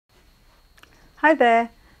Hi there!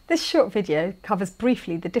 This short video covers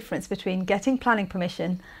briefly the difference between getting planning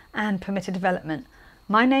permission and permitted development.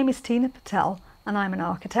 My name is Patel and I'm an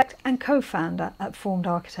architect and co-founder at Formed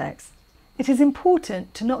Architects. It is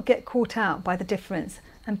important to not get caught out by the difference,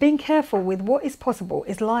 and being careful with what is possible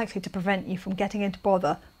is likely to prevent you from getting into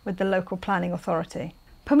bother with the local planning authority.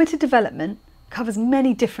 Permitted development covers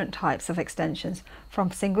many different types of extensions, from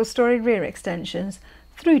single-storey rear extensions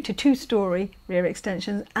through to two-storey rear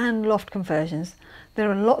extensions and loft conversions.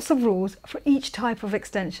 There are lots of rules for each type of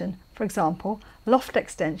extension. For example, loft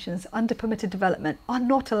extensions under permitted development are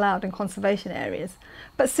not allowed in conservation areas,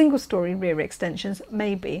 but single-storey rear extensions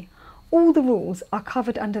may be. All the rules are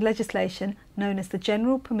covered under legislation known as the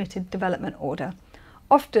General Permitted Development Order,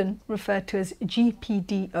 often referred to as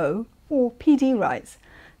GPDO or PD rights.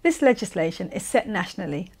 This legislation is set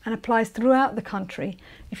nationally and applies throughout the country.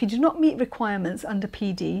 If you do not meet requirements under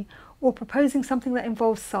PD or proposing something that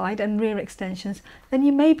involves side and rear extensions, then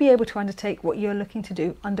you may be able to undertake what you are looking to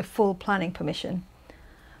do under full planning permission.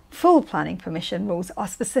 Full planning permission rules are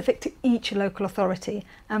specific to each local authority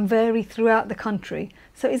and vary throughout the country,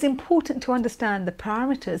 so it is important to understand the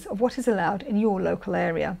parameters of what is allowed in your local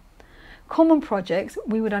area. Common projects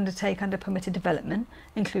we would undertake under permitted development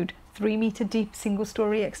include 3-metre deep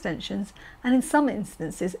single-storey extensions and in some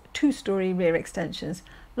instances 2-storey rear extensions,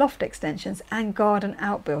 loft extensions and garden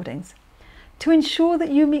outbuildings. To ensure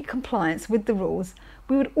that you meet compliance with the rules,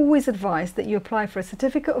 we would always advise that you apply for a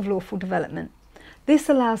certificate of lawful development. This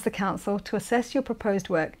allows the council to assess your proposed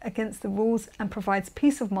work against the rules and provides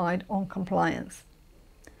peace of mind on compliance.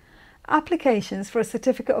 Applications for a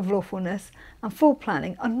certificate of lawfulness and full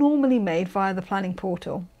planning are normally made via the planning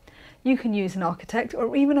portal. You can use an architect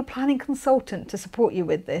or even a planning consultant to support you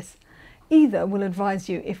with this. Either will advise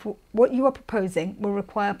you if what you are proposing will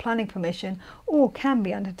require planning permission or can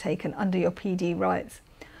be undertaken under your PD rights.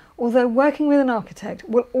 Although working with an architect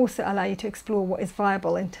will also allow you to explore what is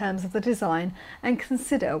viable in terms of the design and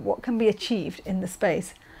consider what can be achieved in the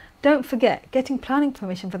space. Don't forget, getting planning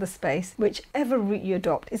permission for the space, whichever route you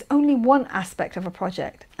adopt, is only one aspect of a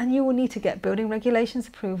project, and you will need to get building regulations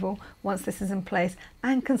approval once this is in place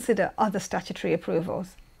and consider other statutory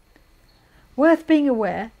approvals. Worth being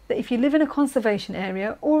aware that if you live in a conservation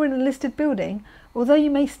area or in a listed building, although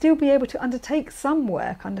you may still be able to undertake some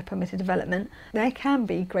work under permitted development, there can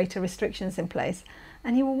be greater restrictions in place,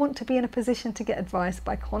 and you will want to be in a position to get advice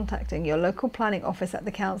by contacting your local planning office at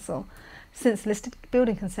the council, since listed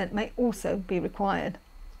building consent may also be required.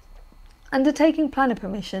 Undertaking planning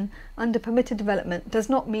permission under permitted development does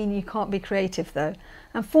not mean you can't be creative though,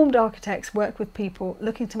 and Formed Architects work with people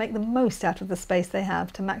looking to make the most out of the space they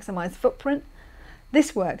have to maximise footprint.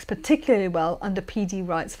 This works particularly well under PD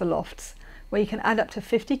rights for lofts, where you can add up to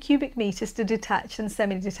 50 cubic metres to detached and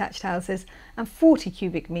semi-detached houses and 40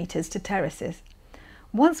 cubic metres to terraces.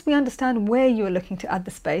 Once we understand where you are looking to add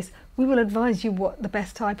the space, we will advise you what the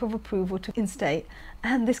best type of approval to instate,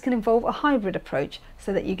 and this can involve a hybrid approach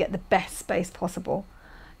so that you get the best space possible.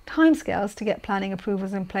 Timescales to get planning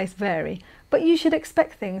approvals in place vary, but you should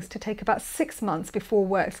expect things to take about 6 months before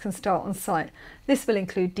works can start on site. This will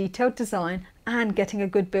include detailed design and getting a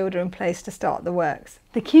good builder in place to start the works.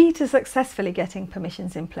 The key to successfully getting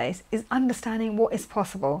permissions in place is understanding what is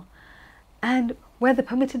possible and whether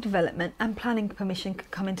permitted development and planning permission can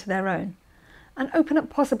come into their own, and open up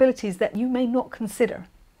possibilities that you may not consider.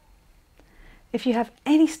 If you have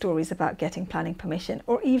any stories about getting planning permission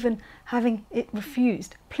or even having it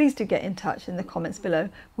refused, please do get in touch in the comments below.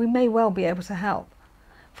 We may well be able to help.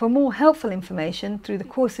 For more helpful information through the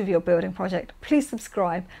course of your building project, please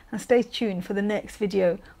subscribe and stay tuned for the next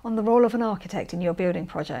video on the role of an architect in your building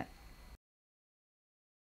project.